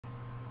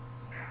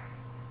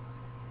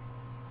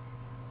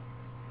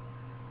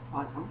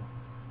आज हम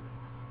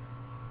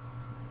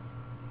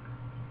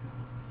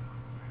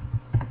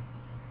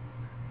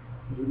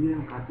ध्रुवीय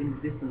एवं घातीय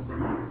निर्देश तंत्र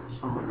में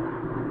संबंध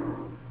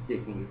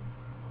देखेंगे।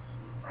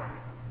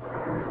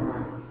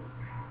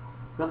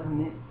 कल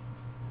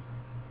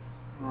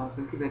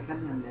के व्याख्यान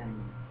में हमने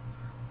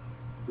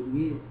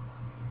ध्रुवीय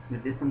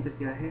निर्देश तंत्र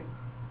क्या है,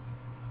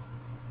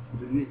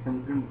 ध्रुवीय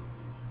समीकरण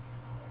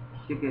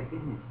किसे कहते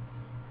हैं,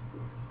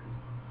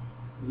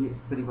 ये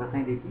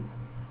परिभाषाएं देखी।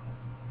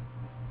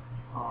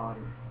 और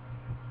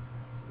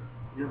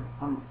जब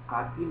हम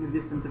घातीय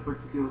निर्देश तंत्र पढ़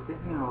चुके होते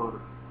हैं और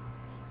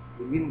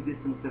ध्रुवीय निर्देश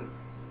तंत्र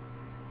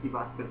की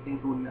बात करते हैं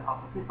तो उनमें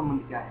आपस में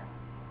संबंध क्या है,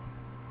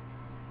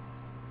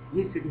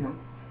 ये स्थिति हम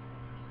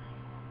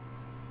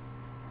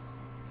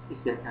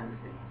इस व्याख्यान में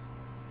करेंगे।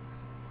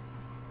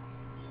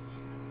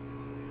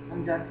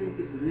 हम जानते हैं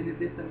कि ध्रुवीय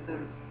निर्देश तंत्र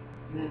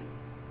में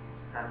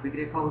प्रारंभिक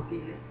रेखा होती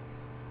है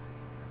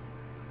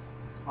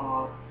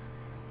और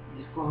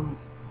जिसको हम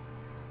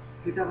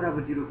थीटा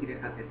बराबर 0 की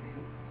रेखा कहते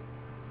हैं।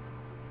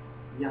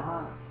 यहाँ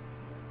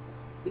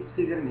इस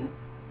फिगर में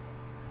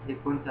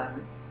 1.4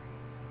 में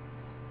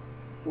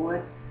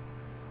OS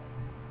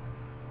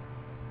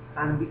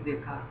प्रारंभिक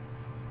रेखा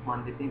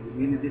मान देते हैं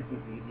ध्रुवीय निर्देश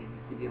तंत्र,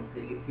 जिसके लिए हम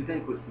कहेंगे थीटा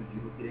 =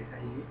 0 की रेखा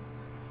है ये।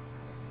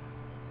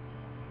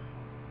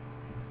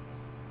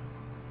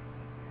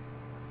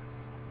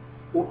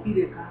 OP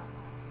रेखा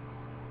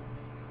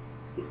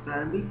इस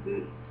प्रारंभिक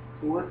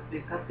OS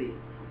रेखा से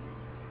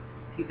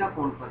थीटा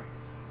कोण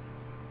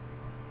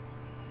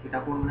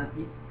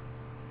बनाती है।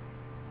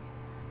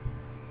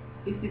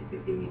 इस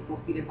स्थिति में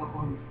OP रेखा को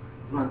हम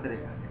ध्रुवांतर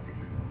रेखा कहते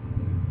हैं,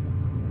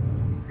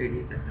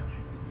 रेडियस रेखा।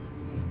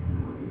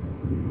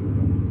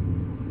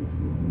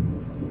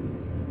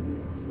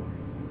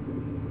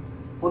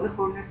 पोलर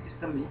कोऑर्डिनेट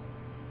सिस्टम में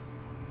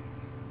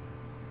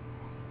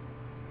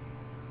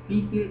P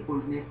के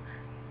कोऑर्डिनेट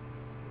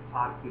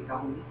r थीटा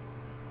होंगे,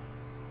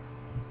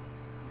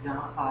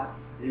 जहां r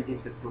रेडियस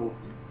वेक्टर OP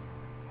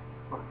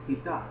और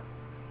थीटा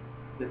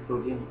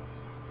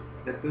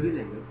वेक्टोरियल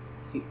एंगल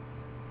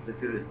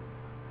वेक्टोरियल।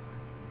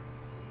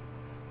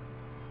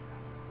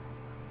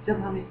 जब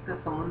हम इसका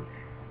संबंध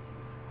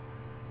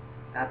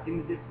घातीय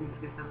निर्देश तंत्र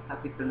के साथ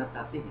स्थापित करना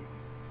चाहते हैं,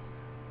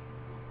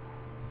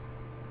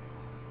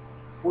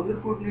 पोलर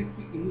कोऑर्डिनेट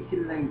की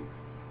इनिशियल लाइन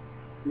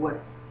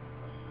OS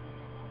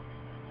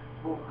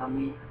को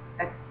हमें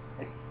x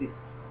एक्सिस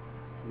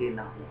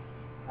लेना हो,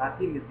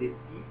 घातीय निर्देश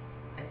की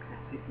x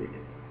एक्सिस ले लेते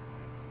हैं।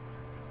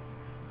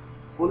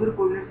 पोलर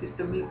कोऑर्डिनेट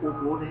सिस्टम में O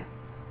कोण है,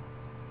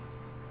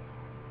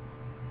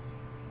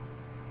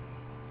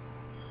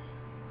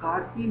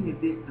 घातीय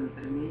निर्देश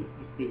तंत्र में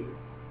इसे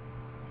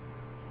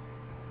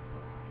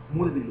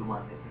मूल बिंदु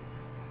मान लेते हैं।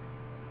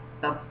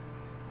 तब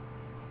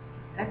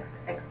x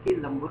के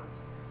लंबवत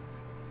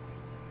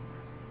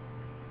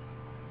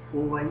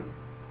OY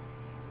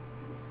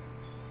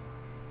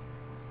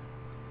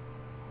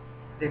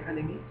रेखा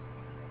लेंगे।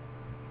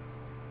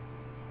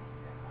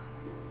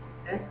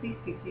 ऐसी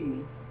स्थिति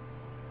में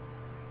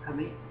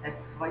हमें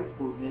XY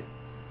कोऑर्डिनेट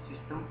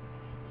सिस्टम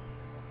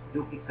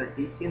जो कि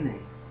कार्टेशियन है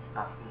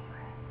प्राप्त होता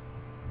है।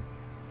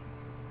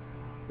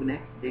 पुनः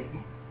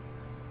देखें,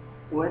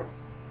 OS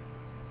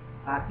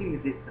घातीय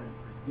निर्देश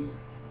तंत्र की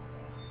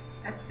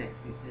x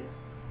एक्सिस है,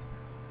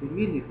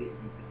 ध्रुवीय निर्देश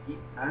तंत्र की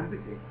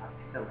प्रारंभिक रेखा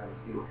थीटा बराबर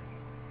 0 है।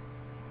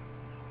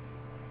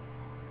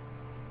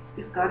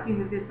 इस घातीय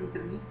निर्देश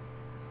तंत्र में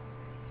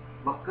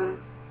वक्र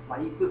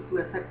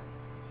y=fx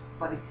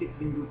पर स्थित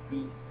बिंदु P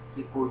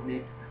के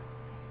कोऑर्डिनेट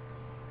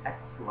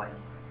xy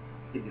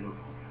से डिनोट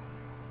होगा।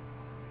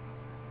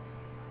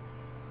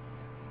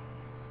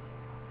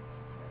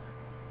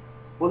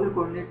 पोलर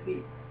कोऑर्डिनेट की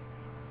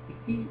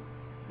इसी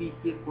P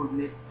के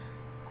कोऑर्डिनेट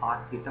r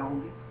थीटा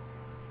होंगे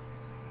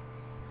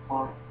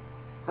और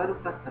कर्व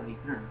का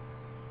समीकरण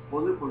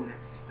पोलर कोऑर्डिनेट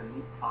सिस्टम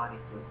में r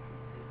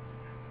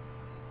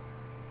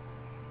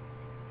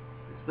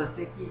स्पष्ट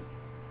है कि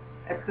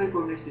xy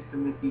कोऑर्डिनेट सिस्टम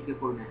में P के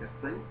कोऑर्डिनेट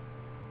xy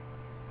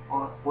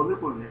और पोलर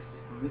कोऑर्डिनेट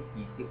सिस्टम में P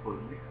के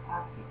कोऑर्डिनेट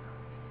r थीटा।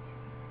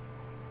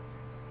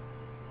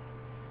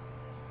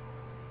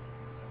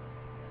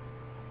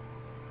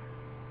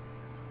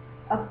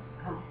 अब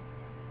हम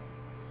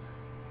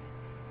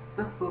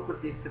स्पष्ट तौर पर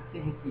देख सकते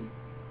हैं कि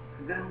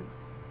अगर हम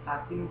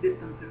घातीय निर्देश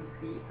तंत्र में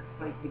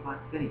PXY की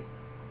बात करें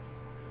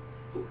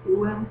तो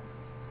OM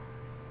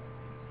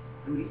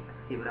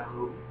x के बराबर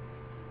होगी,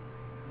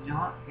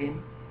 जहां M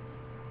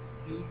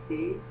P से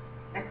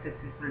x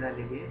एक्सिस में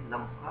डाले गए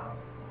लंब का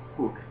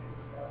कोण है।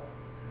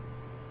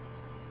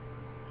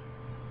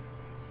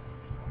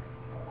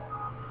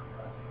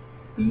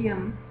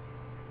 PM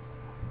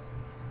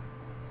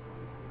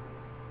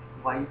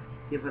y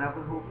के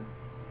बराबर होगा।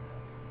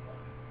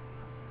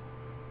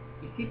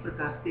 इसी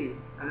प्रकार से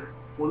अगर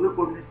पोलर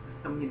कोऑर्डिनेट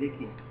सिस्टम में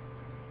देखें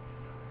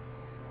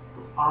तो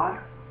r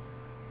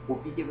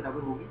OP के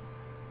बराबर होगी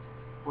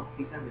और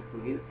थीटा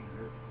वेक्टोरियल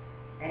एंगल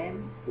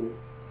MOP।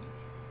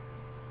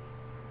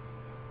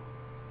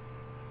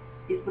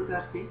 इस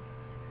प्रकार से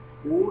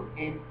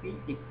OMP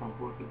एक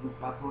समकोण त्रिभुज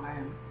प्राप्त हो रहा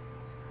है हमें,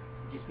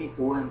 जिसमें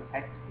OM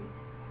x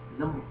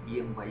लंब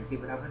PM y के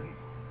बराबर है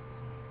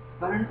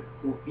करंट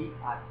ओपी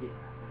आर के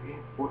बराबर है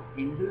और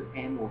एंगल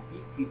एम ओपी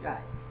थीटा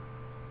है।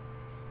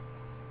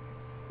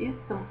 इस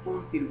समकोण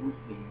त्रिभुज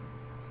में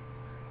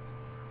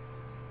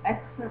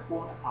एक्स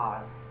अपॉन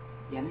आर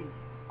यानी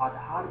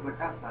आधार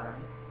बटा कारण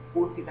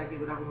कोस थीटा के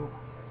बराबर होगा।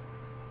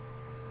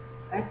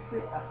 X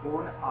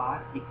upon are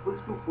equal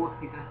to cos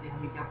theta से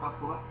हमें क्या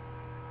प्राप्त होगा,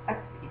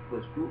 x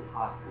equal to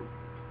are cos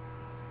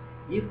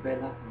theta. ये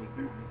पहला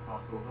समीकरण हमें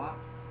प्राप्त होगा,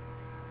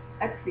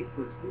 x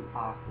equal to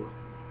are cos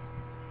theta.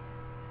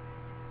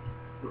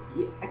 तो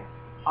ये एक्स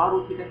आर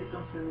और थीटा के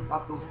टर्म्स में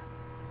प्राप्त होगा।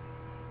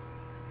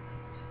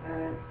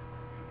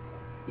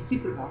 इसी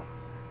प्रकार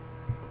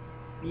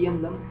पी एम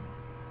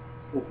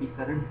लंब ओपी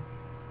करंट,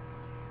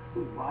 तो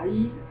Y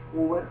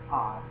over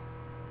are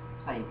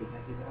sine theta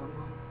के बराबर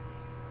होगा।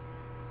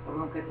 अब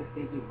हम कह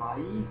सकते हैं कि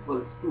Y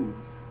equals to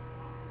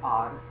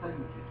are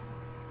sine theta.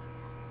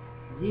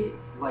 ये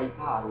वाई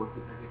का आर और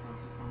थीटा के टर्म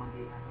से संबंध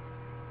है।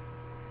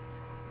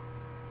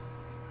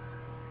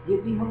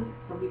 यदि हम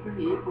समीकरण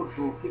 1 और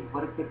 2 के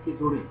वर्ग करके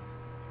जोड़ें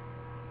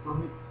तो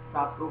हमें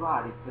प्राप्त होगा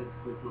आर इक्वल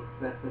टू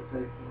स्क्वायर।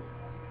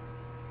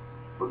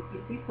 और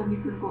इसी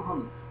समीकरण को हम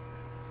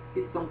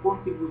इस समकोण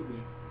त्रिभुज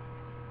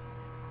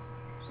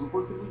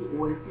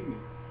ओएलटी में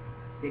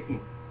देखें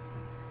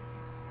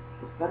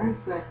तो करंट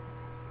स्क्वायर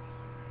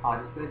आर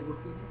स्क्वायर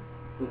होती है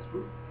प्लस टू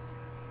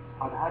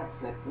आधार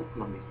स्क्वायर प्लस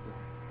लंबे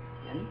स्क्वायर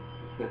यानी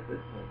स्क्वायर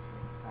प्लस स्क्वायर।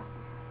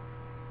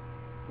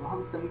 तो हम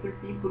समीकरण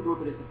 3 को दो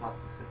तरह से प्राप्त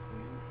कर सकते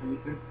हैं,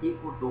 समीकरण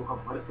 1 और 2 का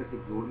वर्ग करके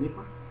जोड़ने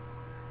पर,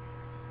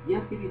 या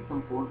फिर इस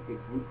समकोण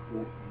त्रिभुज को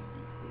से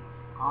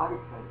आर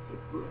स्क्वायर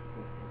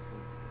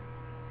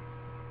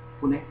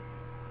पुनः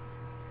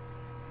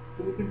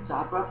समीकरण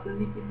 4 प्राप्त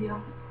करने के लिए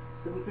हम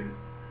समीकरण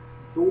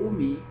 2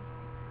 में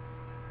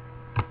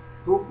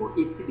 2 को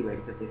 1 से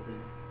डिवाइड कर देते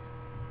हैं।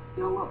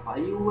 क्या हुआ,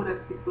 Y over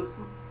x equal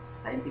to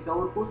sine theta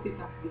और cos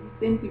theta, this is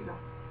tan theta.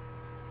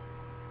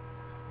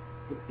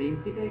 तो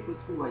tan theta equal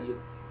to Y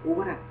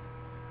over x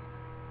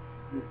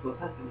में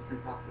चौथा समीकरण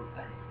प्राप्त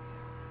होता है।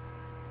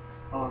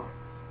 और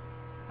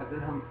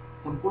अगर हम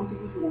समकोण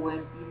त्रिभुज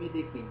ओएमपी में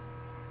देखें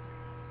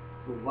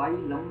तो वाई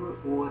लंब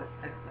ओवर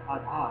एक्स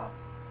आधार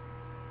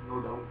नो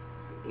डाउट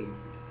टेन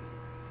थीटा।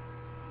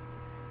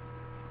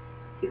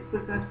 इस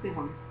प्रकार से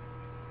हम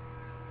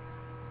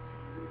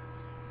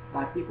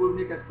कार्तीय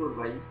कोऑर्डिनेट एक्स और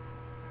वाई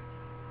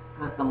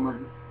का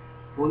संबंध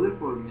पोलर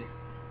कोऑर्डिनेट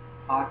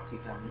आर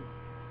थीटा में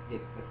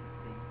व्यक्त कर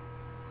सकते हैं।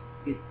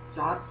 ये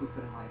 4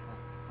 सूत्र हमारे पास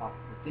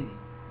प्राप्त होते हैं।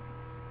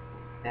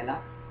 पहला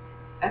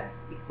x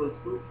equals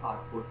to are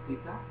cos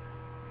theta,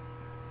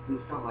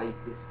 दूसरा y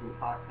equals to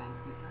are sine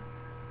theta,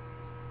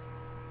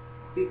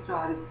 तीसरा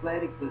are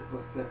square equals to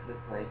square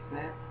plus Y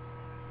square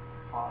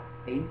और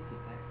tan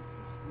theta equals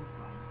to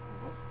Y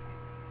over x.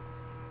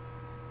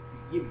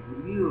 ये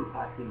ध्रुवीय और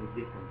कार्तीय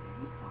निर्देश बनते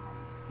हैं समाधान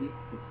के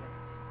हिस्से।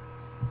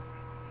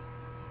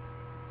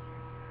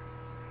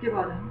 इसके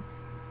बाद हम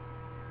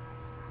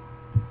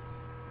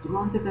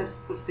ध्रुवांतर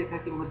स्पर्शरेखा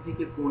के मध्य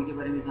के कोण के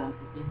बारे में जान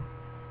सकते हैं।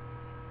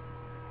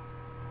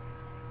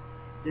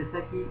 जैसा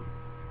कि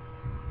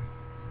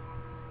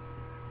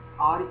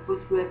are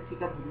equals to x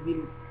theta ध्रुवीय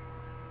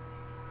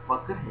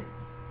वक्र है,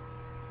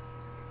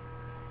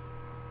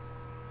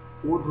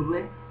 ओ ध्रुव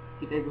है,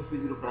 थीटा इक्वल्स टू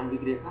 0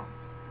 प्रारंभिक रेखा।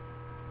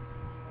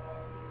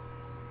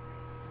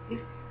 इस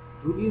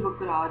ध्रुवीय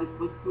वक्र are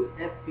equals to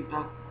F theta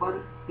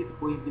पर स्थित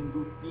कोई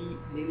बिंदु P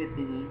ले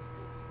लेते हैं,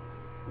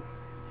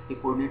 इसके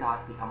कोऑर्डिनेट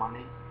आर थीटा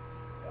माने,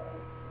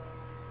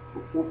 तो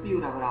ओपी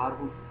बराबर आर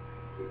होगी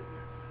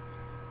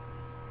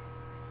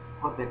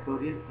और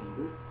वेक्टोरियल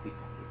एंगल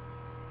थीटा है।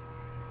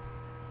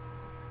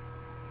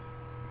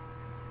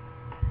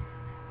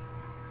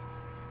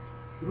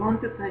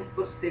 ध्रुवांतर तथा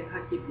स्पर्शरेखा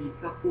के बीच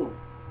का कोण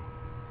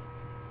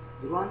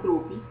ध्रुवांतर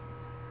ओपी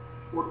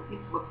और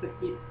इस वक्र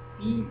के P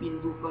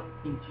बिंदु पर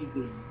खींची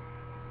गई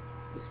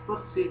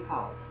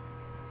स्पर्शरेखा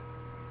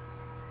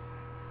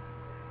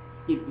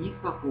के बीच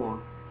का कोण,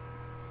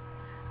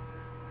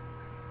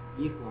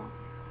 ये कोण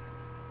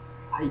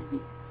फाई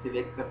से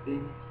व्यक्त करते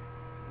हैं।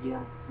 ये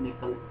हमने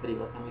कल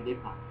परिभाषा में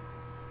देखा।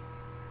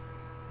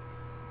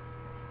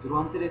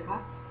 ध्रुवांतर रेखा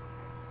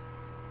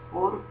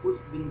और उस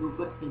बिंदु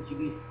पर खींची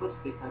गई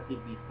स्पर्शरेखा के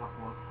बीच का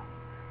कोण था।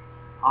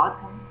 आज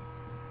हम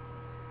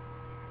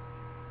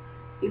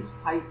इस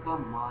फाई का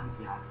मान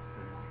ज्ञात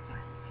करना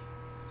चाहेंगे,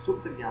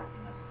 सूत्र ज्ञात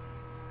करना चाहेंगे।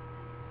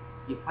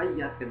 ये फाई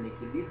ज्ञात करने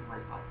के लिए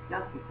हमारे पास क्या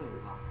सूत्र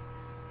होगा,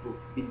 तो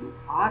बिंदु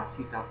आर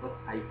थीटा पर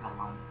फाई का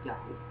मान क्या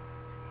होगा।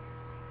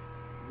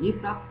 ये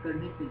प्राप्त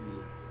करने के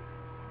लिए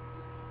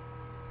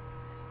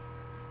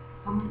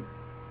हम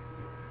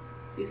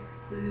इस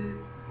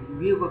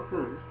ध्रुवीय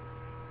वक्र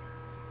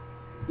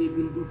के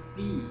बिंदु P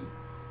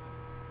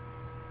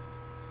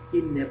के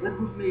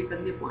नेबरहुड में एक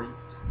अन्य पॉइंट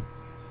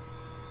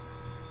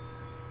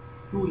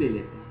 2 ले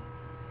लेते हैं।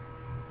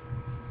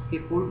 इसके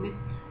coordinate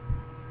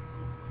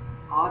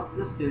r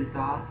plus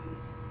delta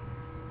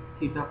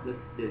theta plus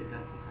delta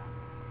theta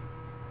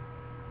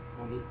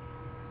होंगे।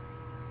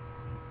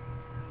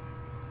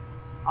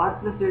 r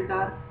प्लस डेल्टा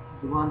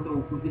ध्रुवांतर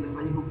ओपी की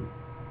लंबाई होगी,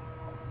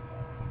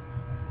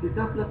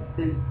 थीटा प्लस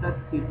डेल्टा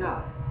थीटा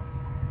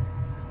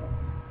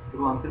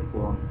ध्रुवांतर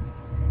कोण,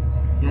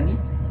 यानी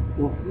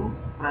OQ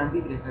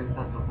प्रारंभिक रेखा के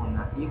साथ जो कोण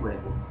बनाती है वह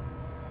कोण।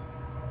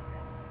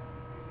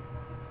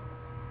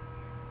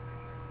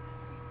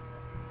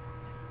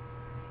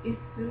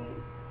 इस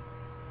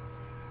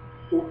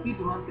OP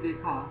ध्रुवांतर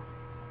रेखा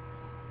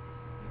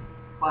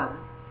पर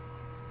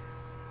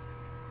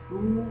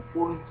 2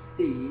 पॉइंट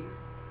से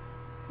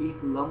एक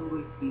लंब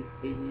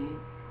खींचते हैं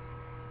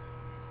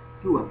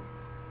QM।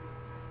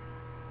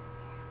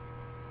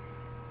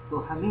 तो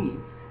हमें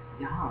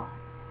यहाँ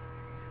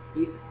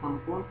एक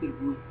समकोण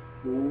त्रिभुज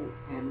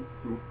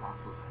OMQ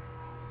प्राप्त होता है,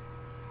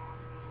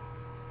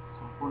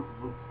 समकोण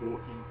त्रिभुज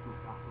OMQ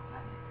प्राप्त होता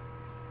है,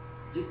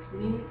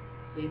 जिसमें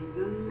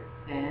एंगल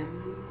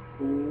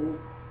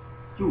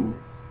MOQ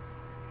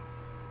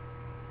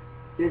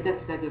डेल्टा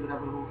थीटा के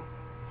बराबर होगा।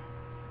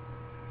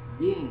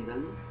 ये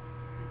एंगल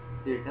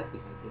डेल्टा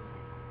थीटा के बराबर होगा।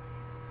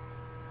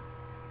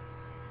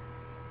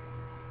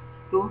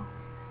 तो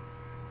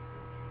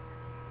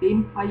tan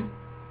फाई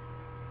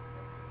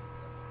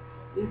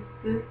इस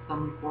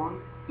समकोण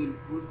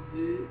त्रिभुज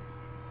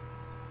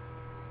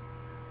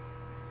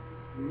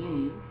में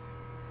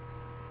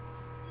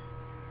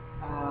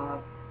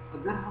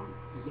अगर हम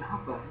यहाँ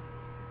पर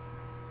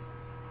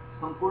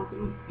समकोण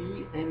त्रिभुज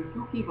PMQ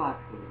की बात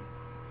करें,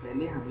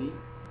 पहले हमें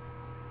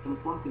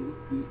समकोण त्रिभुज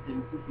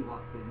PMQ की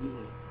बात करनी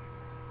है,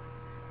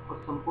 और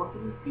समकोण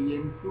त्रिभुज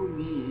PMQ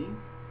में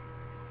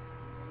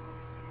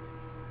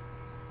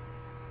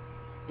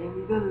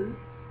एंगल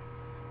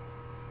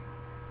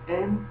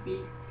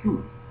MPQ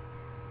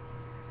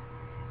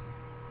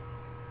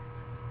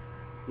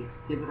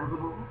इसके बराबर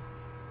होगा।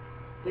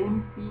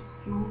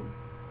 MPQ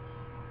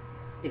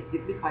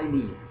एग्जैक्टली फाई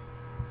नहीं है,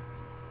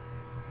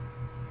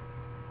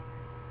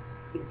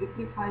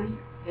 एग्जैक्टली फाई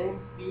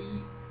MP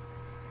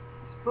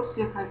स्पर्श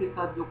रेखा के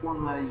साथ जो कोण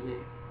बना रही है,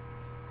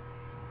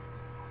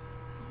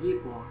 ये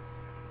कोण,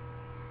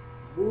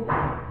 वो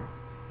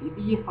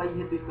यदि ये फाई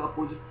है तो इसका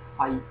अपोजिट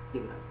फाई के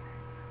बराबर है।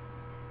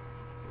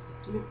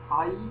 एक्चुअली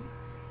फाई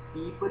P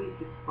पर इस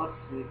स्पर्श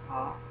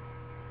रेखा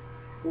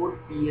और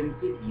PM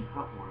के बीच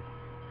का कोण है,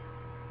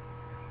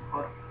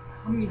 और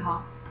हम यहाँ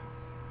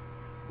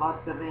बात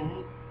कर रहे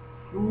हैं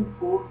Q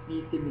को P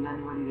से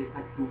मिलाने वाली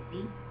रेखा QP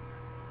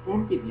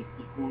M के बीच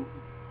की कोण की,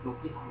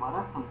 क्योंकि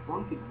हमारा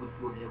समकोण त्रिभुज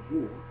जो है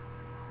वो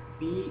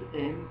PMQ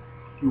है,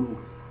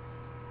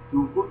 Q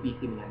को P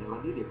से मिलाने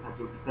वाली रेखा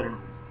जो कि कर्ण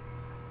होगी।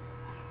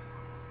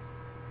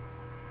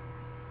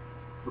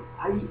 तो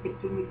फाई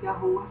एक्चुअल में क्या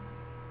होगा,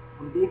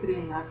 हम देख रहे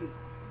हैं यहाँ कि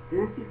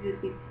जैसे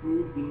जैसे Q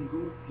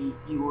बिंदु P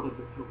की ओर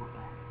अग्रसर होता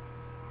है,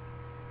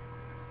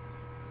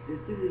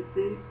 जैसे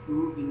जैसे Q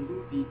बिंदु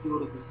P की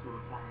ओर अग्रसर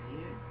होता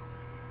है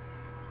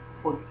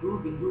और Q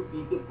बिंदु P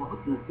के बहुत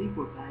नजदीक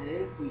होता है,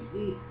 तो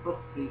ये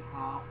स्पर्श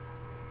रेखा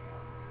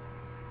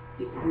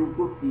इस Q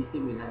को P से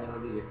मिलाने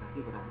वाली रेखा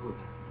के बराबर हो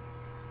जाती है।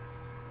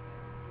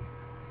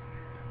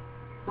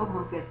 तब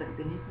हम कह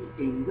सकते हैं कि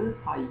एंगल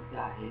फाई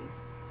क्या है।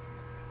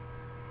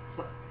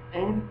 तो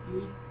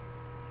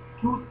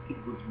MPQ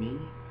त्रिभुज में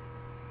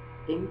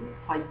एंगल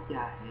फाई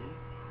क्या है,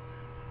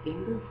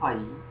 angle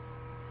phi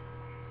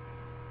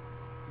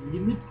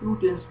limit Q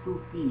tends to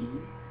P,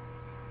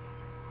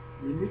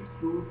 limit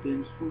Q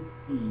tends to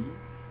P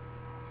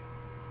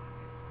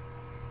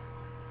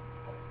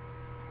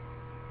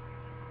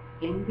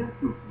angle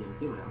QPM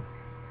के बराबर।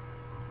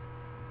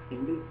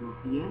 एंगल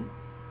QPM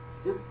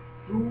जब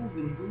Q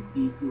बिंदु P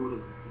की ओर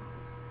अग्रसर है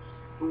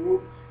तो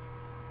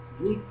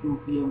ये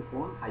QPM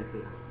कोण फाई के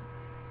बराबर है।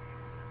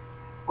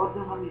 और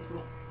जब हम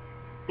इसमें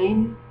tan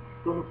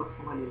दोनों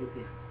पक्षों का ले लेते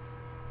हैं,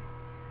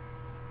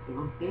 जब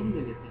हम tan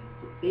ले लेते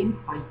हैं तो tan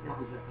फाई क्या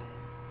हो जाता है,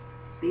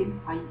 tan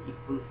phi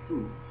equals to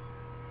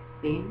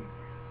tan,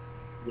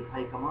 ये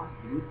फाई का मान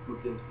limit Q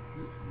tends to P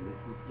angle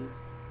QPM,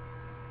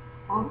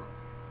 और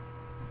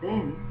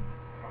then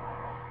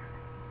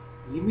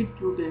limit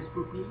Q tends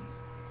to P,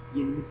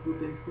 ये limit Q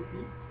tends to P,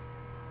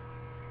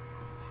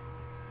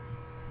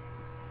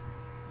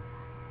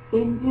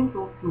 tangent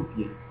of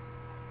QPM,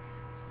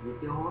 ये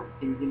क्या होगा,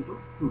 tangent of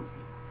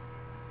QPM।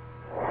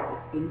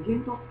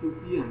 Tangent of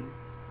QPM,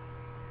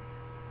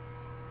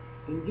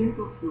 tangent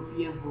of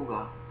QPM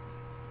होगा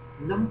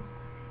लंब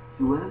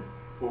QM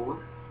over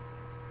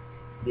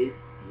base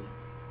PM।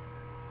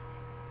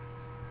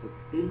 तो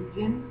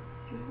tangent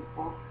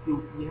of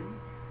QPM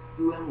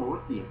QM over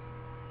PM,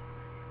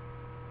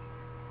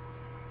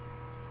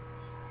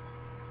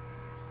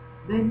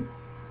 then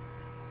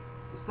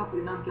इसका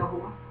परिणाम क्या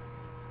होगा,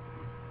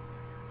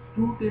 Q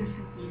tends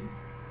to P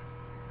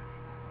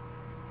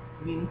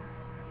mean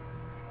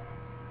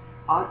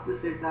R plus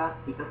delta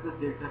theta plus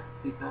delta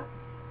theta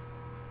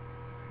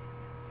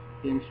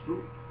tends to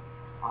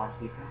R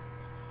theta,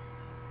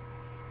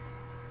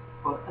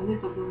 और अन्य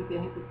शब्दों में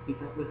कहें तो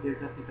theta plus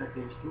delta theta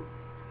tends to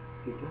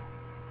theta,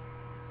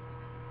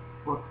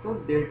 और तब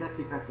डेल्टा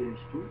थीटा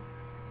टेंड्स टू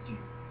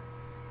 0।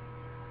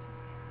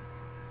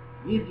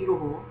 ये 0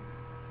 हो,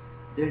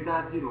 डेल्टा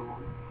R 0 हो,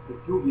 तो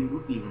Q बिंदु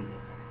P बन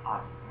जाता है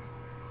R।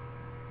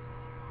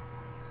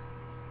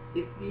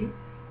 इसलिए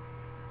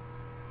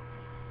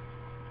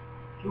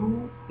Q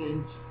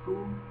टेंड्स टू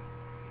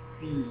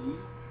P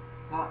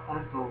का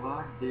अर्थ होगा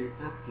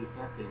delta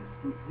theta tense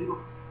to 0।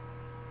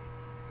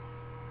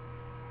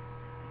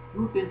 Q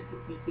tense to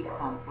P के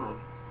स्थान पर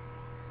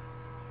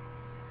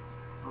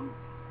हम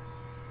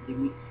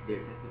limit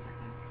delta theta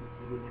tense to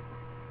 0 लेते हैं।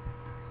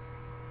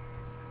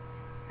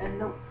 And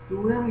now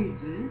QM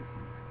is,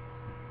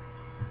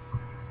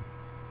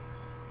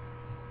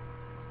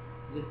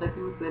 जैसा कि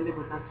मैं पहले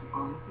बता चुका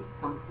हूँ कि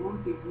समकोण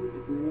त्रिभुज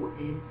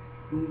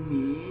OM2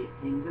 में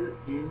एंगल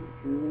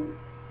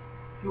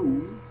MOQ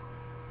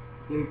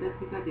डेल्टा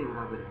थीटा के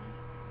बराबर है।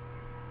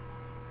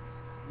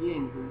 ये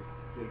एंगल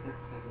डेल्टा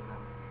थीटा के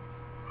बराबर है।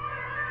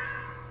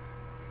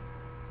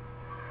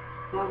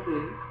 तब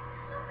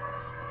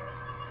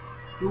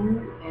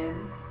QM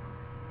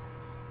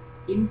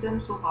in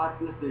terms of R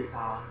plus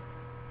delta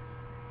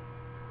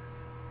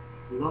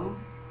लंब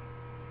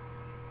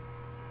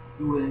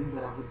QM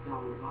बराबर क्या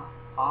होगा,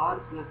 R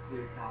plus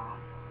delta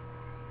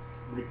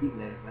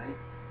multiply by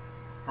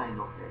sine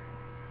of delta,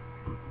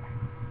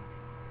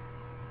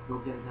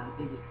 क्योंकि हम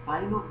जानते हैं कि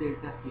sign of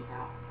delta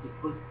theta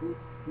equal to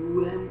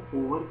QM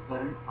over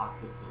current R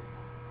plus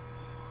delta.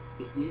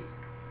 इसलिए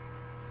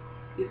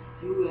इस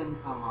QM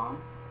का मान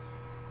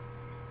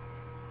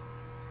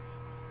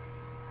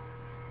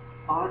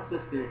R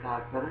plus delta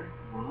current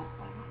Guna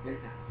sign of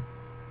delta है।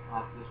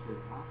 R plus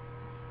delta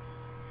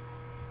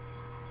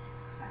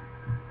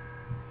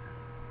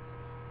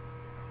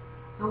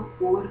now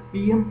over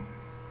PM,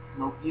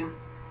 now PM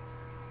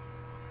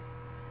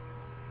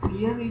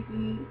is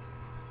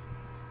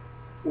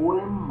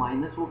OM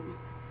minus OP.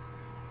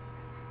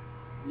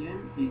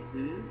 PM is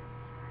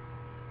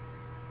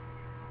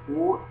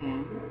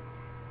OM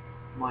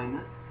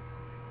minus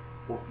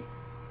OP.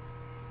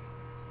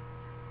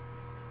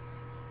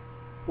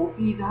 OP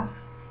is R.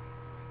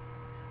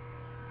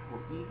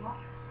 OP is R.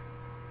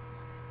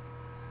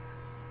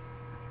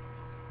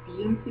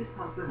 PM के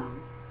स्थान पर हम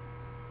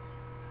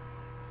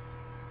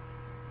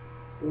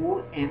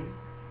OM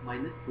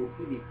minus OP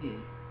लिखें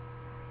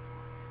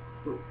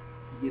तो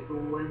ये तो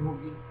OM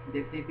होगी,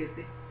 देखते हैं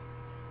कैसे,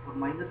 और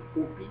माइनस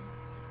OP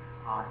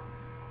R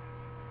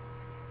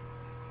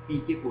P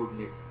के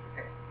coordinate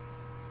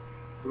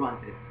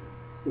ध्रुवांतरित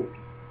OP,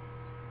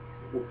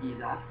 OP is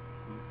R,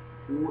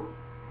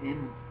 OM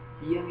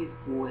PM is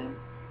OM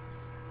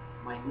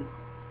minus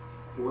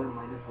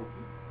OP,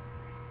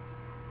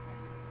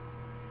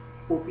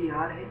 OP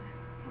R है,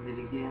 हमने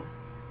लिख दिया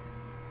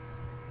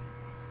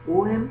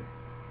OM,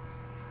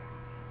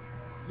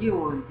 ये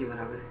OM के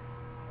बराबर है।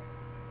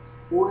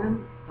 OM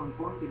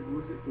समकोण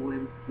त्रिभुज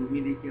OM2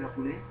 में देखिएगा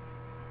पुणे,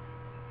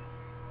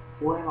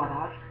 OM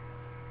आधार,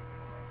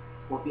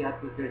 OP R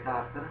plus delta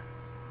R तरह,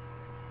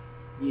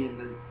 ये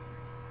एंगल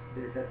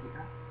डेल्टा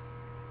थीटा,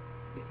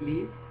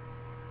 इसलिए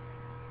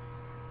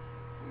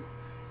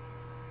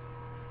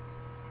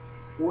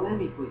OM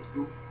equals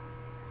to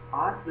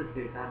R plus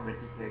delta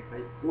multiplied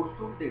by cos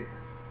of delta,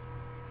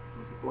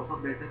 cos of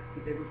delta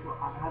theta equal to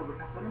आधार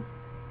बटा करंट,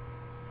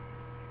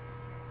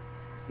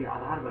 ये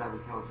आधार बराबर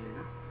क्या हो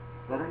जाएगा,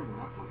 current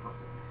Guna cos of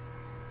delta,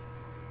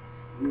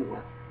 वो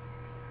हुआ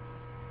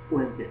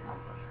OM के स्थान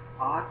पर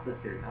R plus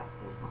delta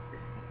cos of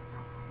delta,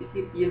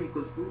 इसलिए PM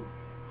equals to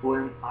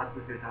OM R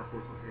plus delta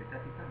cos of delta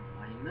theta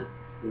minus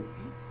OP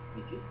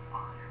which is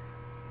R.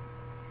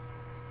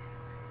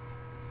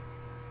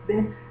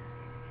 Then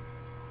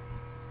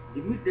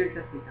limit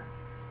delta theta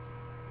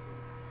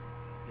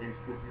tends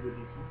to 0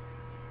 DC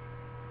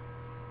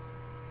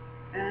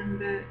and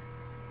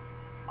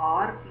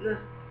R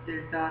plus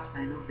delta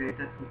sin of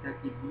delta theta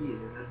के लिए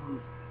अगर हम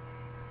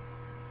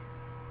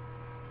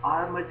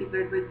R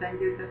multiplied by sin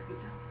delta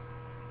theta,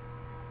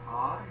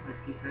 R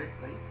multiplied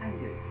by sin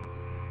delta,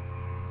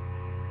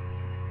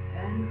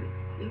 and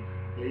if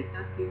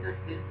delta theta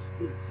tends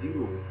to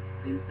 0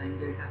 then sin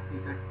delta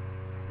theta,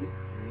 if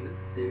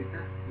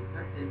delta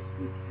theta tends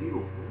to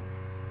 0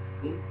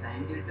 then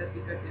sin delta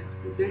theta tends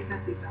to delta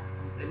theta,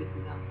 हम पहले से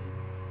जानते हैं।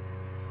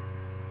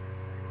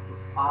 तो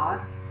R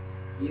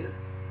here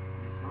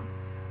this one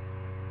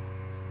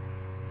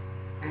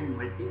and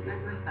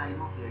multiplied by sin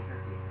of delta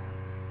theta,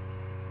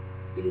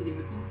 in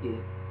limiting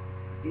case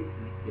this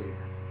is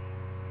delta,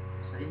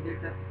 sin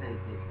delta theta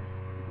is delta,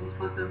 it means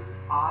for term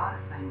R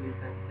sin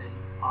delta theta is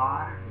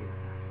R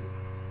delta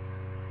theta.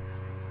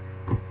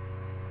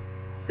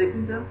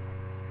 Second term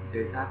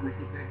delta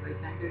multiplied by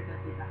sin delta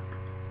theta,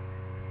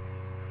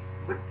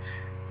 but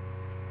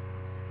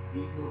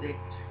we know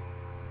that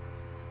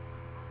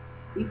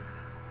if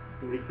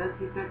delta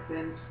theta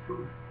tends to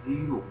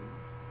 0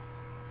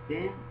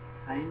 then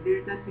sin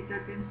delta theta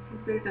tends to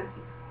delta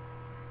theta,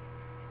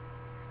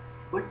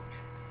 but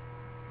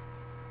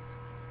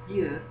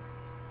here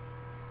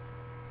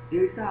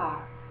delta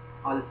R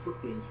also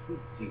tends to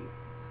 0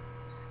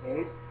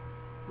 as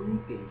 2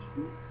 tends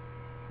to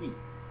P,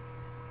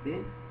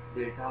 then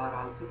delta R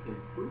also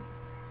tends to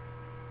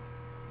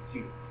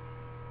 0,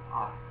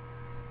 R,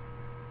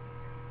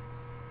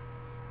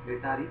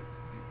 delta R is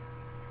 0.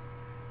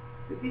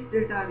 So this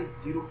delta R is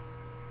 0,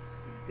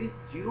 this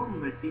 0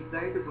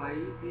 multiplied by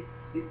this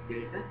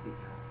delta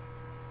theta,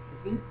 it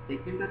means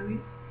second term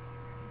is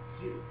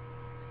 0,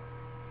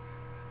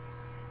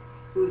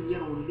 So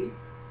here only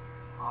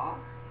R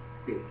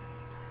delta.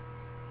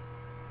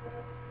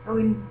 Now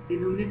in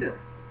denominator,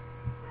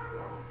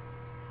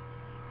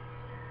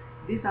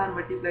 these are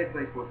multiplied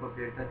by cos of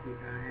delta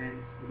theta, and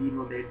we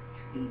know that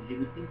in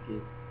limiting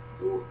case,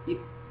 so if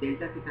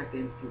delta theta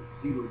tends to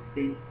 0,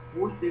 then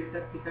cos delta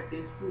theta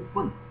tends to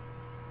 1.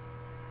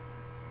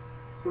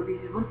 So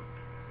this is 1.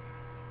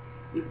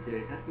 If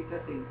delta theta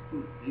tends to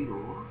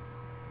 0,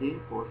 then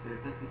cos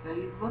delta theta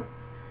is 1.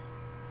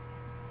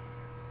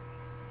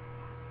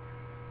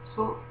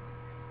 So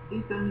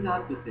these terms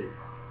are prepare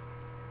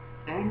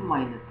n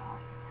minus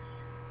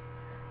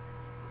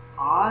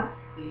are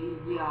से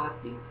ये are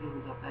cancel हो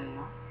जाता है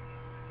यहाँ,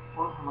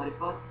 और हमारे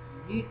पास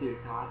ये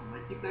delta R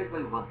multiplied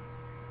by 1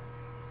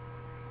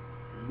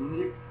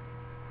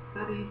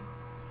 numerator is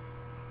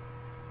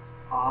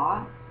are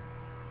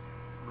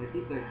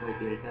multiplied by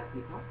delta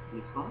theta,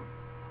 this one,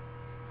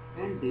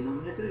 and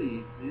denominator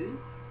is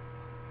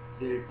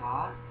delta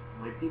r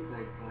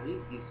multiplied by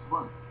this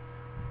one,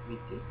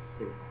 which is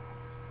delta r.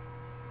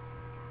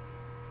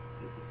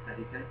 तो इसका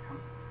रिजल्ट हम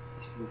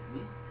इस रूप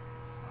में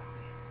पाते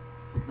हैं.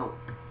 Now,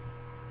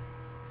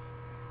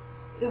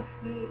 if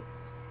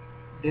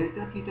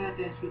delta theta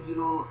tends to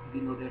 0, we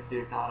know that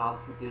delta r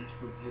also tends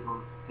to 0.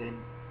 Then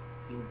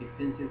in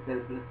differential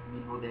calculus, we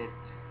know that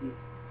if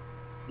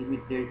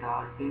limit delta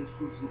r tends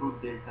to 0,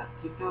 delta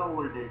theta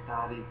over delta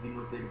r is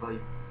denoted by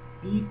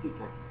d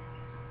theta.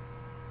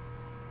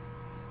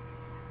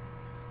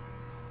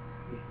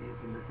 This is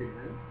denoted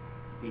by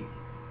d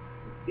theta.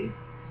 This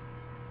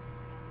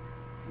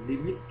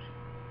limit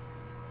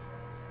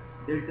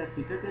delta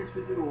theta tends to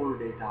 0 over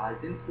delta r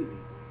tends to 0,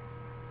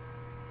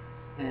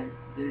 and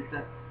delta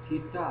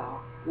theta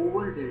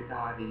over delta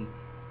r is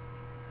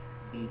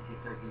d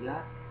theta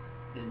dr,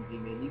 and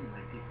remaining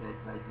multiplied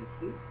by this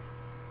is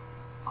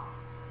r.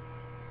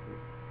 So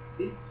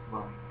this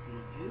one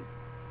is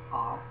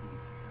r d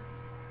theta,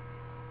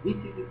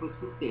 which is equals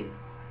to 10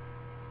 phi.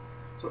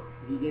 So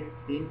we get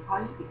 10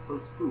 phi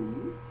equals to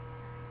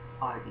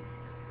r d theta.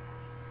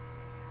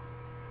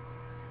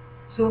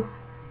 So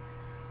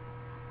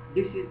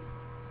this is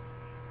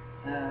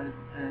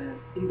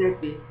in that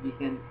way we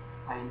can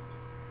find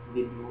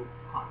value of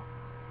r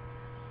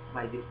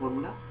by this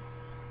formula,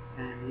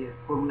 and here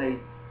formula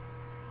is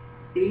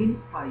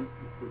 10 phi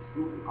equals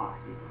to r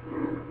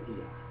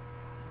dr.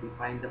 We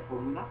find the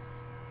formula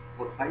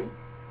for phi.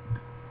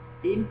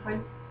 10 phi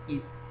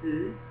is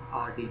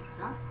r d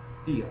theta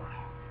dr.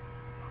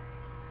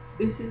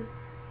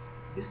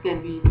 This can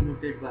be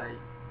denoted by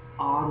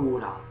r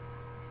over r,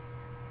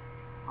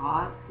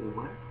 r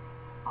over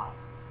r.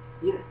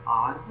 Here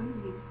r1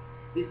 means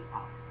this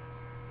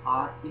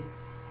r is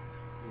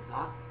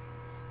r,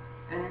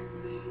 and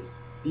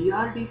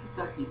dr d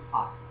theta is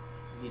r.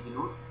 We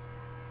denote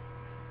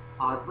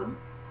r1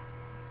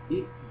 d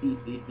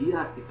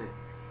dr theta,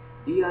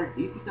 dr d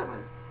theta by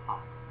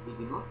r. We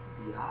denote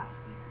dr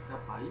d theta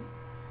by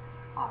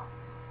r.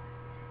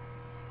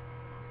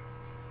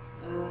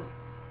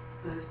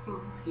 So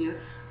here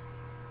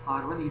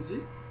r1 is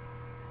dr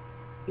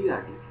d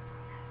theta.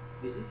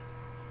 This is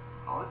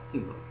our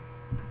symbol.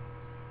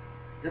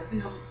 जब भी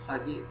हम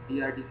आगे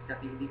dr d theta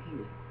p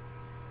लिखेंगे,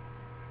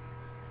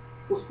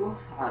 उसको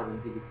r1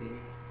 भी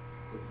लिखेंगे.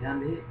 तो ध्यान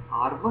दें,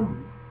 r1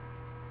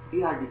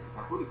 dr d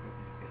theta को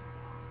रिप्रेजेंट करें.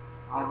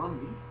 r1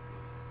 means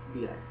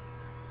dr.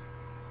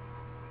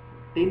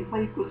 10 phi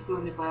equals to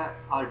हमने पाया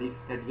r d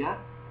theta dr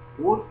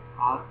और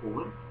r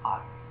over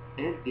r,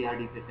 as dr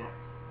d theta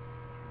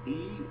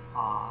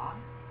dr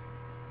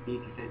d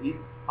theta is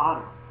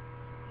r1,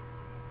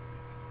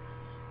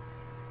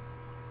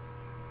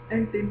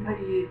 and 10 phi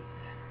is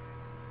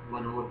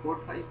 1 over 4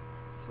 phi.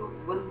 So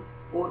 1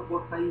 over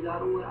 4 phi is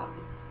r over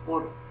r1,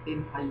 or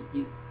 10 phi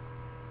is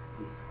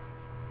this.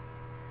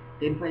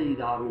 10 phi is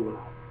r over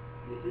r.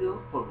 This is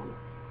our formula.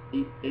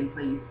 10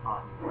 phi is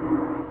r.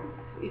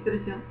 तो इस तरह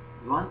से हम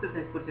विभवांतर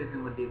factor से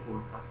मध्य कोण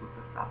का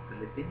सूत्र प्राप्त कर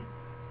लेते हैं,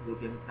 जो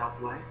कि हमें प्राप्त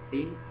हुआ है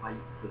 10 phi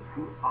equals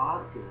to r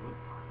over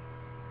r.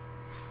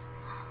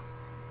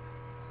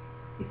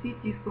 इसी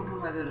चीज को हम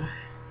अगर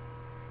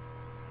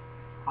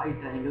फाई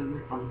ट्राइंगल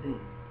में समझते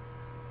हैं,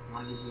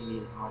 मान लीजिए ये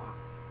हमारा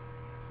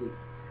एक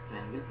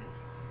ट्राइंगल है,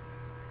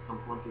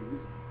 समकोण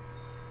त्रिभुज है.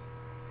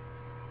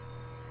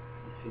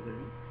 इस फिगर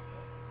में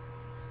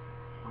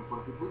समकोण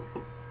त्रिभुज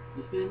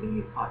जिसमें angle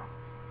is phi.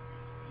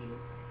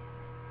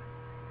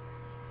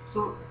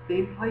 So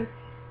 10 phi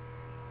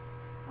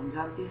हम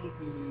जानते हैं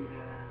कि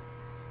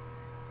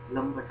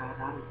लंब बटा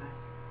आधार होता है,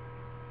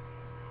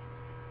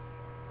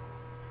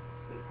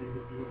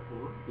 perpendicular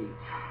over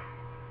base.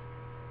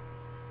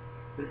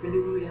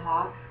 Perpendicular यहाँ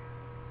r,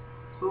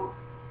 so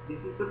this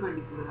is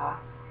perpendicular r,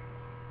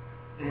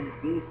 and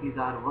base is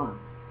r1.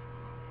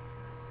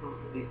 So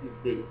this is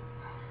base.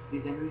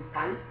 This angle is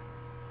phi,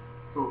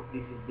 so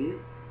this is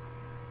base,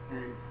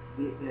 and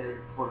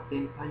for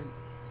 10 phi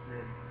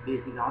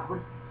base is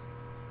r1.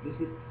 This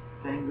is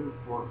triangle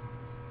for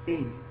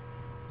 10,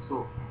 so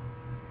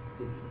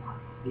this is r,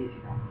 base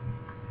is r1.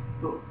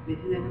 So this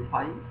is angle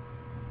phi.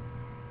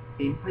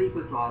 10 phi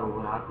equals to r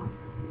over r1.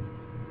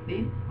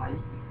 10 phi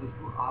equal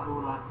to are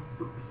और are one,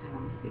 तो फिर से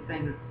हमने एक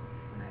triangle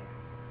बनाया।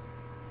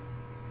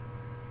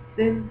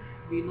 Then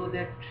we know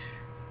that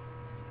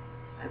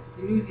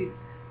hypotenuse is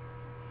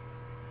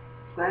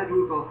square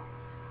root of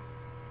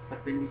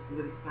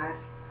perpendicular square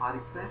r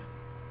square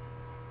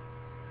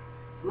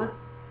plus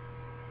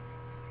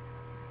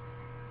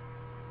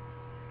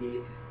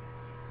base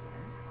square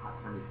and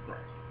r1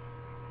 square।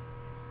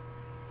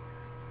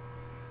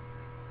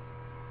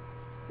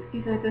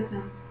 इसकी सहायता से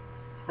हम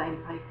sin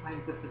फाई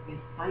फाइंड कर सकते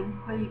हैं। sin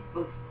फाई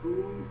इक्वल्स टू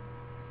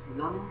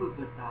लंब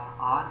बटा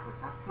r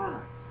बटा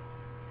कर्ण।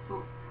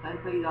 तो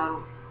sin फाई इज r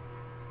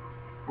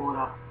और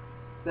आप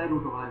square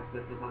root of r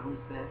square plus r1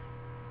 square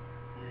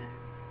and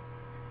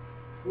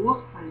cos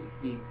phi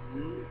is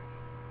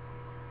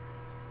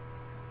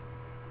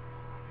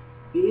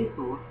base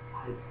or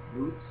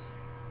hypotenuse,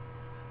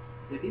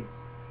 that is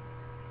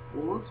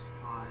cos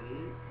phi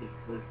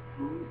equal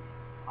to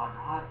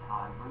Aadhaar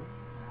r1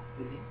 यहाँ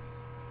पे लें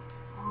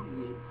और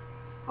ये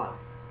कर्व।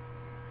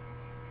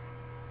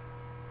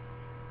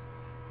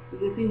 तो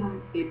जैसे ही हम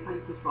a फाई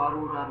कुछ r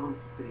और r1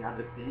 फिर याद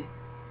रखते हैं,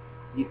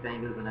 ये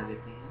ट्राइंगल बना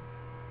लेते हैं,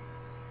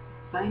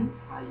 sin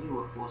फाई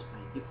और cos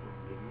फाई के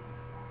फॉर्मूले में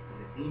बात कर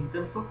लेते हैं इन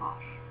टर्म्स ऑफ r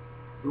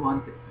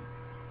ध्रुवांतर की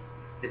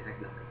जैसा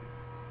कि लगा।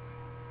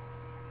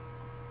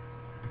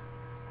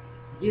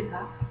 ये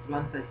था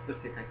ध्रुवांतर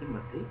स्पर्शिका के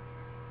मध्य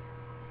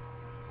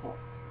कोण।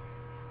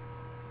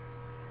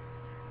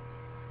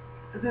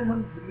 अगर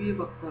हम ध्रुवीय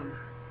वक्र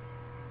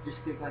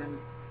जिसके बारे में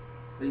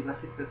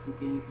परिभाषित कर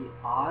चुके हैं कि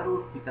r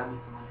और थीटा में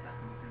समानता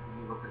समीकरण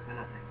ध्रुवीय वक्र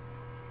कहलाता है,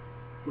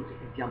 कुछ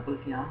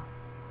एग्जांपल्स यहाँ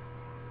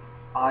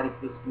r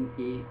equals to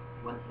a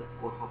 1 plus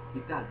cos of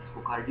theta जिसको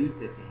कार्डियोइड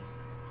कहते हैं,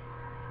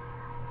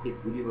 एक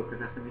ध्रुवीय वक्र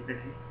का समीकरण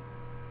है।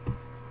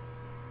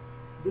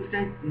 दूसरा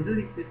है general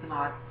equation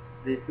r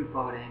raise to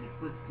power n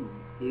equals to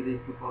a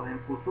raise to power n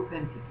cos of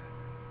n theta.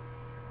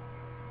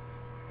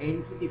 n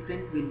की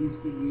डिफरेंट वैल्यूज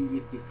के लिए ये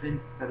डिफरेंट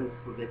कर्व्स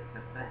को व्यक्त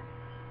करता है।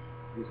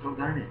 दूसरा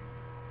उदाहरण है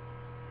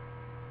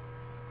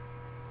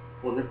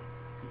पोलर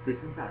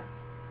इक्वेशन का।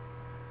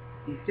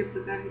 तीसरे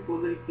प्रकार की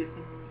पोलर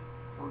इक्वेशन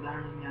का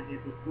उदाहरण हम यहाँ दें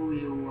तो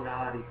 2a over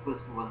r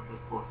equals to 1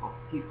 plus cos of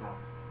theta.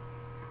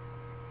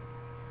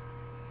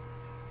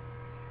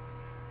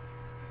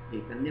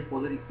 एक अन्य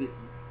पोलर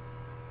इक्वेशन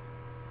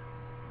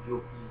जो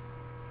कि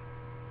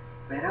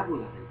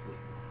पैराबोला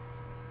इक्वेशन है,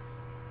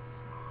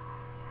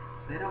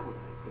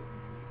 पैराबोला इक्वेशन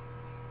है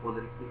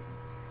पोलर इक्वेशन।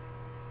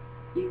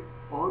 एक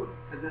और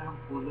अगर हम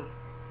पोलर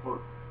और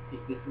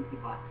इक्वेशन की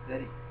बात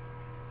करें,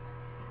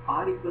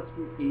 r equals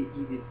to a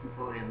e raise to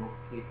power m of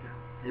theta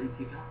m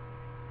theta,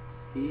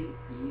 a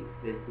e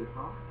raise to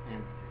power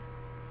m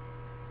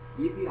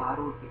theta. ये भी r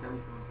और थीटा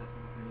में समानता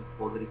समीकरण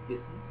पोलर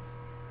इक्वेशन।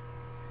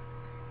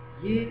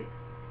 ये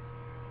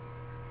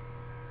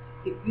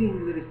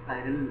इक्विलिनियर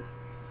स्पाइरल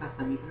का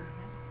समीकरण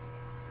है।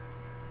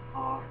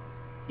 और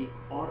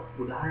एक और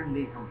उदाहरण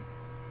लें हम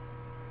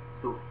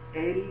तो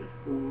L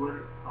over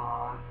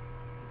R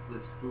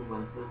equals to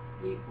 1 plus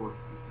e cos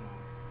theta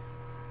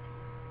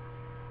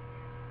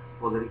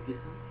polar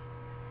equation.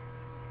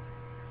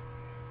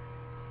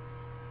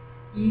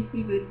 e की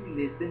वैल्यू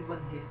लेस देन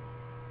 1 है,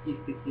 इस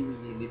स्थिति में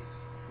ये लिस्ट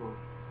को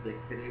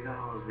व्यक्त करेगा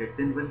और ग्रेटर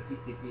देन 1 की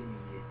स्थिति में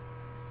ये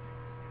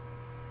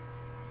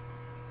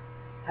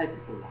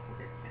हाइपरबोला को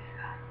व्यक्त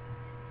करेगा।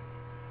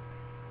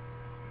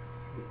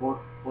 Report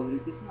polar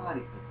equation R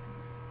equals to,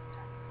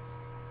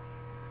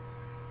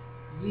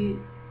 ये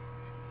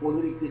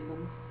पोलर इक्वेशन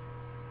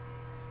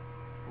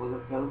पोलर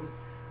कर्व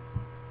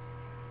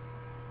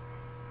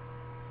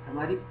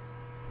हमारी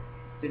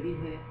स्टडी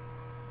है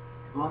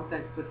ध्रुवांतर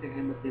स्पर्शिका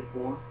के मध्य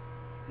कोण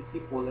किसी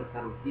पोलर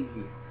कर्व के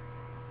लिए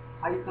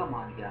फाई का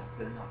मान ज्ञात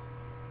करना।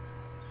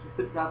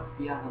 सूत्र प्राप्त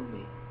किया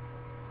हमने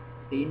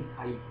tan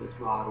phi equals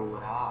to r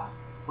over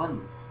r1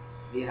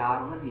 where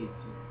r1 is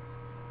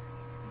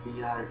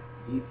dr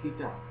d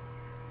theta।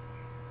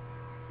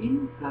 In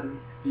curve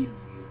के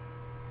लिए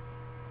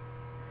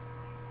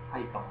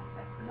फाई का मान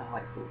ज्ञात करना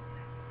हमारी सूत्र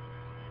है।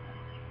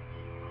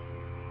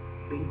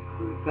 तो इन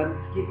कर्व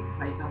के लिए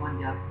फाई का मान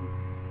ज्ञात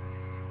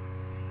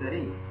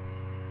करें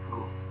तो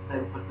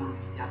सर्वप्रथम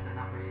हमें क्या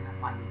करना पड़ेगा।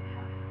 मान लीजिए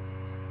हम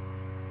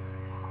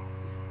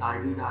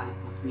cardioid r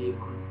equal to a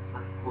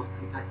plus cos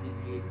theta के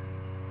लिए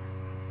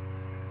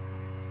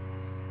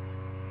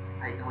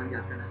फाई का मान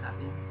ज्ञात करना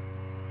चाहते हैं,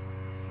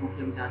 क्योंकि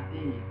हम जानते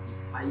हैं कि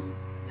फाई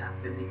ज्ञात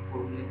करने के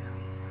फॉर्मूले में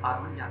हमें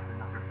r1 ज्ञात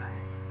करना पड़ता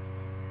है।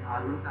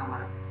 r1 का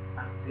हमारा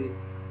अर्थ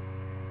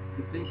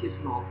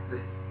differentiation of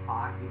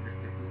r with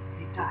respect to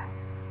theta है।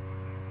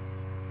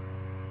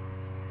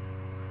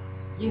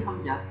 ये हम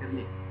ज्ञात कर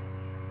लें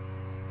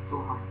तो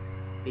हम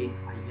tan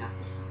फाई ज्ञात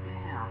कर सकते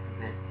हैं, आप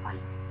z फाई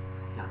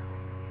ज्ञात कर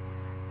सकते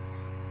हैं।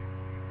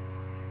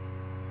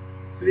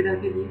 सुविधा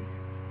के लिए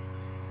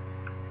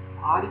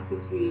r equal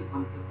to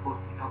 1 plus cos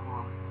theta को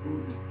हम 2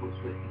 इक्वल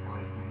टू थीटा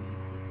बाई 2 लिख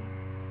सकते हैं,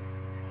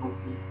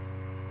 क्योंकि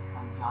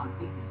हम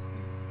जानते हैं कि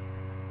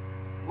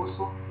cos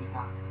of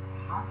theta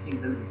half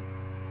angle में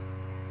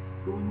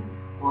 2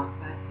 cos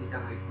थीटा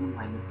बाई 2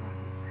 माइनस 1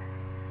 होता है।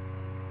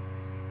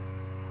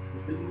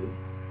 इसलिए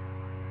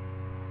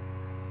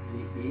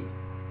ये a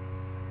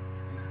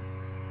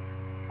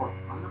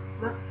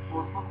plus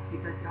cos of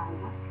theta क्या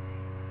होगा,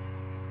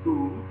 2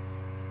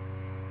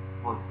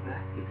 होल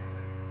स्क्वायर थीटा।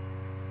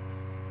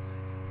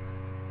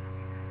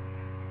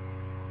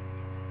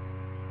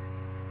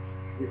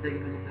 जैसा कि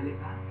मैंने पहले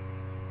कहा,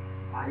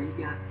 फाई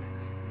ज्ञात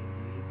करने के लिए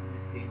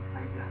हमें टेन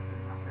फाई ज्ञात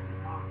करना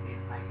पड़ेगा और टेन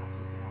फाई का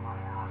सूत्र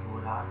हमारा यहाँ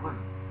और R1,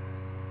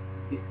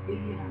 इसके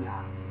लिए हमें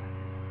R मिला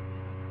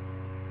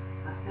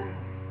है।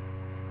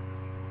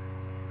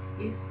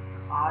 इस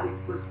R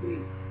इक्वल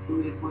टू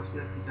ए को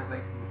स्क्वायर थीटा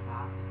बाई 2 का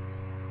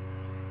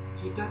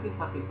थीटा के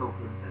सापेक्ष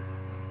अवकलन कर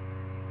सकते हैं।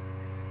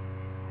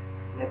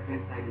 Left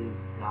hand side is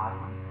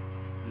R1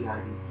 dr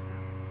d theta,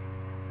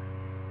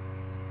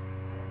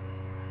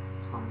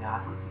 इसको हमने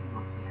R1 से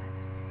डिनोट किया है,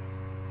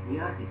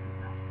 dr d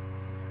theta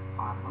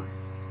R1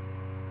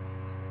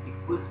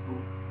 equal to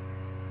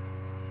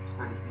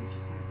इसका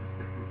डिफरेंशिएशन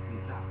रिस्पेक्ट टू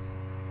थीटा।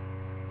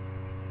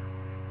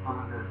 हम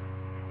अगर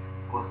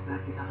cos स्क्वायर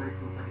थीटा बाई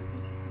 2 का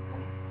डिफरेंशिएशन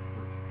करें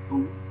तो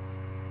 2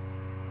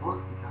 cos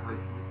theta by 2,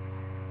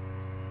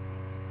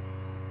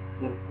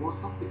 then cos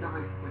of theta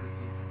by 2 का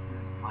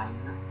differentiation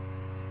minus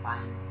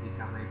sin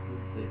theta by 2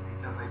 से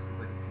थीटा बाई 2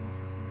 का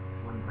डिफरेंशिएशन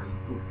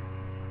 1/2।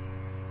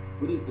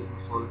 पूरी इक्वेशन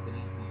सॉल्व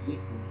करें तो ये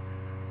 2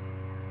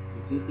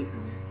 दूसरे के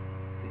समय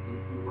सेकेंड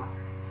हुआ,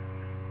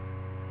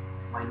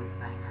 माइनस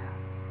साइन आया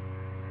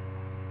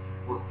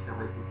cos थीटा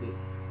बाई 2 के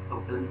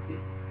अवकलन से,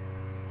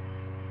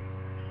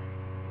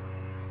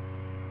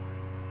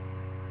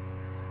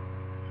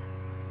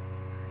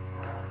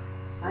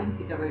 sin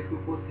theta by 2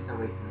 cos theta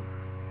by 2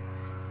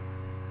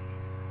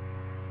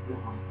 जो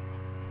हम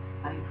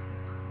sin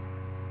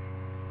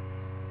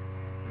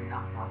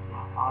परिणाम प्राप्त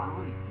हुआ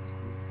R1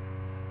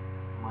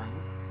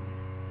 माइनस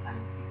sin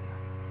थीटा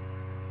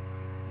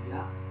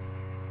या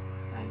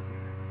sin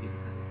थीटा ये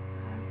बता दें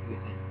sin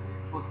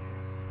cos थीटा।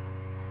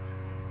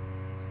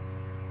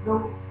 तो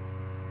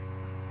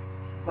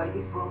by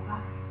this formula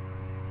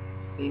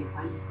tan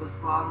phi equals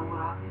to R over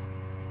R है,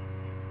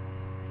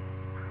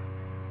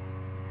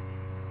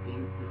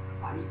 tan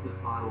phi equals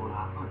to R over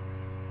R1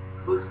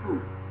 equals to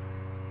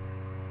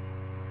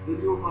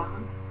value of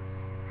R1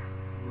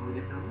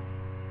 numerator में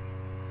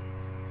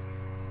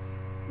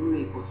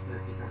 2a cos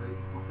square theta by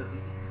 2 कर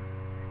देते हैं,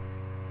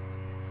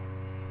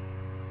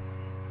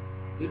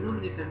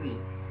 denominator में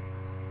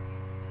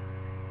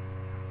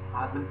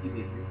R1 की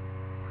value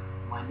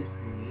minus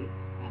 2a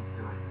sin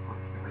theta by 2 cos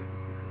theta by 2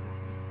 कर देते हैं।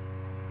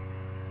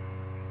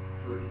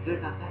 तो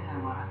रिजल्ट आता है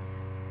हमारा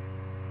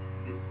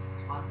this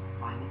one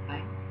minus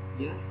sign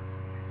here,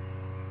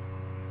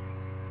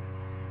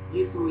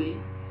 ये 2a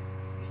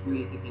इस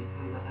 2a से कैंसिल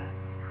हो जाता है,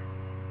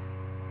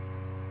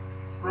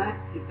 स्क्वायर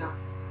थीटा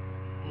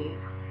है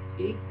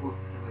एक cos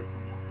थीटा बाई 2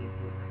 यहाँ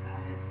कैंसिल हो जाता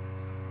है,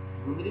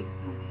 न्यूमरेटर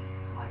में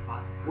हमारे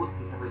पास cos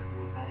थीटा बाई 2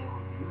 होता है और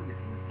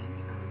डिनोमिनेटर में sin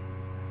थीटा बाई 2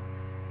 होता है,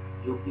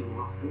 जो कि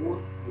होगा 4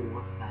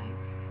 ओवर sin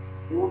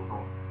 4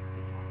 cos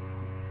थीटा।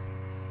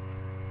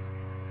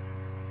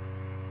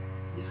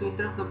 जिसको इन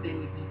टर्म्स ऑफ टेन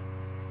लिखें,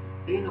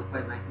 tan of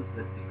pi by 2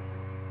 plus theta by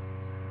 2,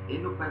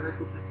 tan of pi by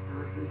 2 plus theta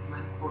by 2 is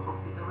minus cos of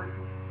theta by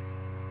 2.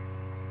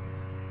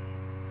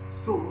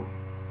 So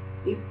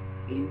if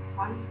tan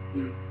phi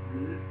is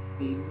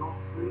tan of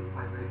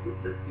pi by 2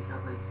 plus theta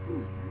by 2,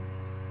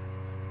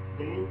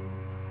 then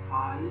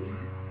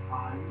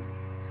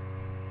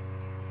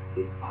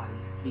this phi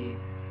is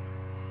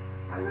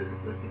pi by 2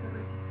 plus theta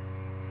by 2.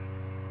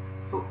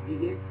 So we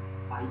get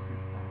pi is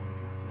pi by 2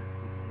 plus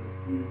theta by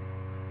 2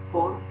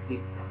 for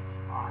this term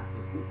r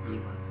equal to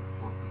a1 plus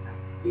cos theta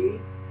a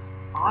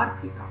r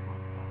theta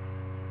point पर,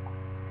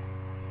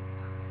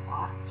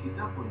 r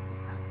theta point पर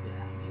find किया है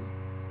हमने,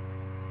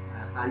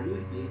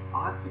 कार्डियल के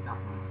r theta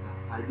point पर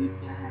कार्डियल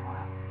क्या है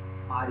हमारा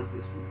r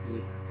equals to a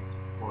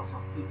cos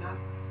of theta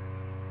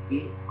के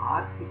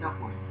r theta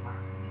point पर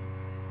हमने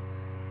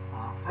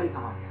फाई का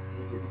मान लिया है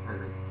जो कि pi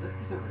by 2 plus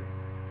theta by 2।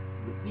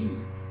 यदि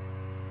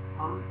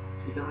हम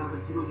थीटा बराबर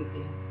 0 लेते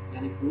हैं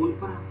यानी पोल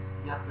पर हम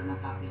ज्ञात करना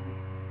चाहते हैं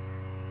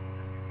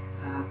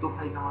तो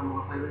फाई का मान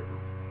होगा pi by 2।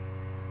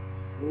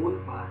 पोल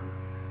पर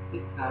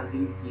इस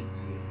कार्डियल के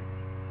लिए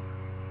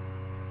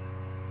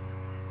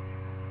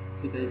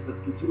थीटा इक्वल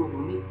टू 0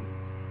 होने की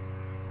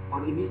और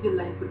इनिशियल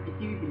लाइन पर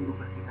किसी भी बिंदु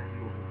पर थीटा 0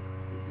 हो,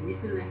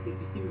 इनिशियल लाइन के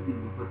किसी भी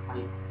बिंदु पर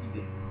फाई की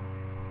वैल्यू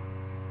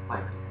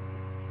फाई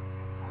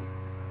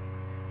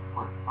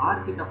और r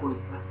थीटा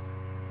पॉइंट पर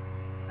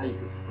phi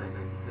equal to pi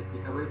by 2 plus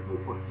theta by 2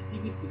 और किसी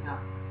भी थीटा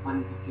मान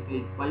लीजिए theta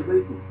is pi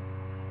by 2,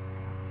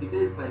 theta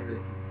is pi by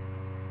 2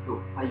 तो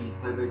phi is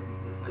pi by 2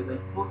 plus pi by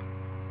 4,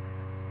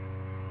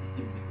 किसी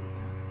भी बिंदु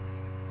पर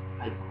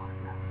फाई का मान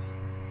ज्ञात है।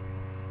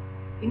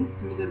 In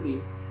similar way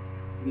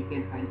we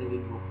can find the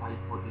value of phi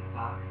for this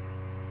curve,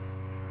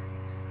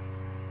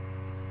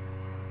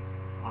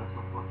 also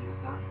for this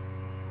curve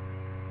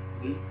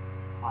we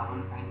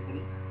r1 find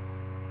करें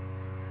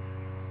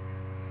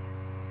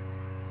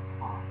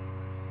और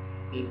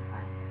tan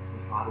phi तो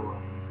r over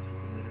r1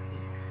 इसको में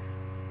रखें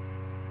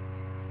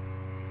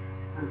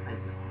tan phi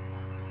के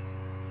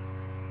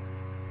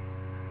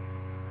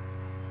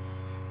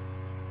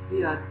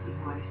ये आज की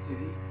हमारी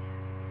स्टडी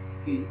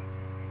की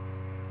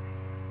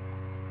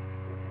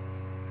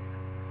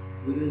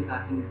विवेक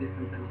आर्थिक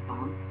निर्देशांकांनी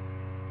संबंध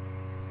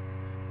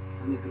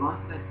समीकरण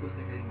का इसको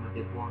सेकंड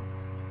कोण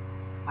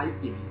 5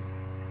 के लिए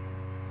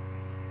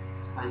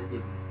 5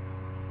 के लिए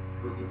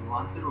जो कि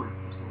विमांतर और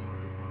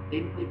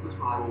ten five plus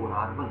are over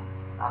are one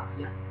प्राप्त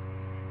किया।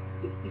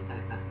 इसकी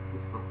सहायता से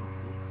इस पत्र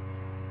को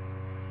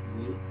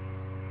ये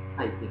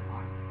 5 के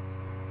बाद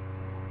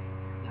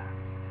क्या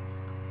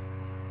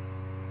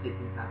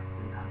सेकंड का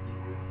परिणाम ये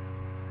होगा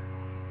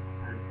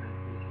थर्ड का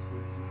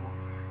सोल्यूशन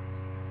होगा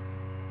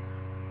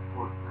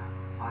फोर्थ का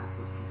are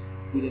plus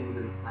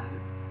pyramidal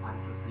spiral are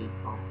plus एक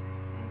का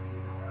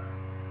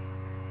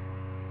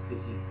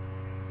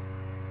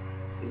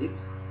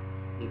फिलिप्स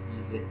एक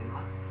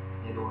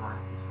एलोरा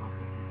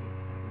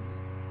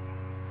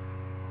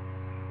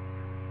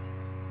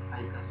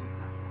आई का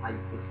सूत्र आई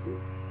प्लस टू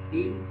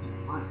टेन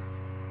इनवर्स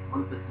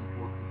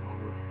 1/4 की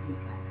पावर 3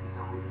 sin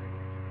थीटा हो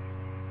जाएगा।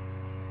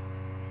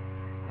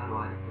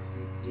 करवारी प्लस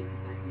 1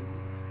 थीटा की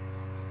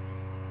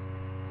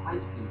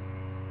 5 की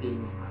टेन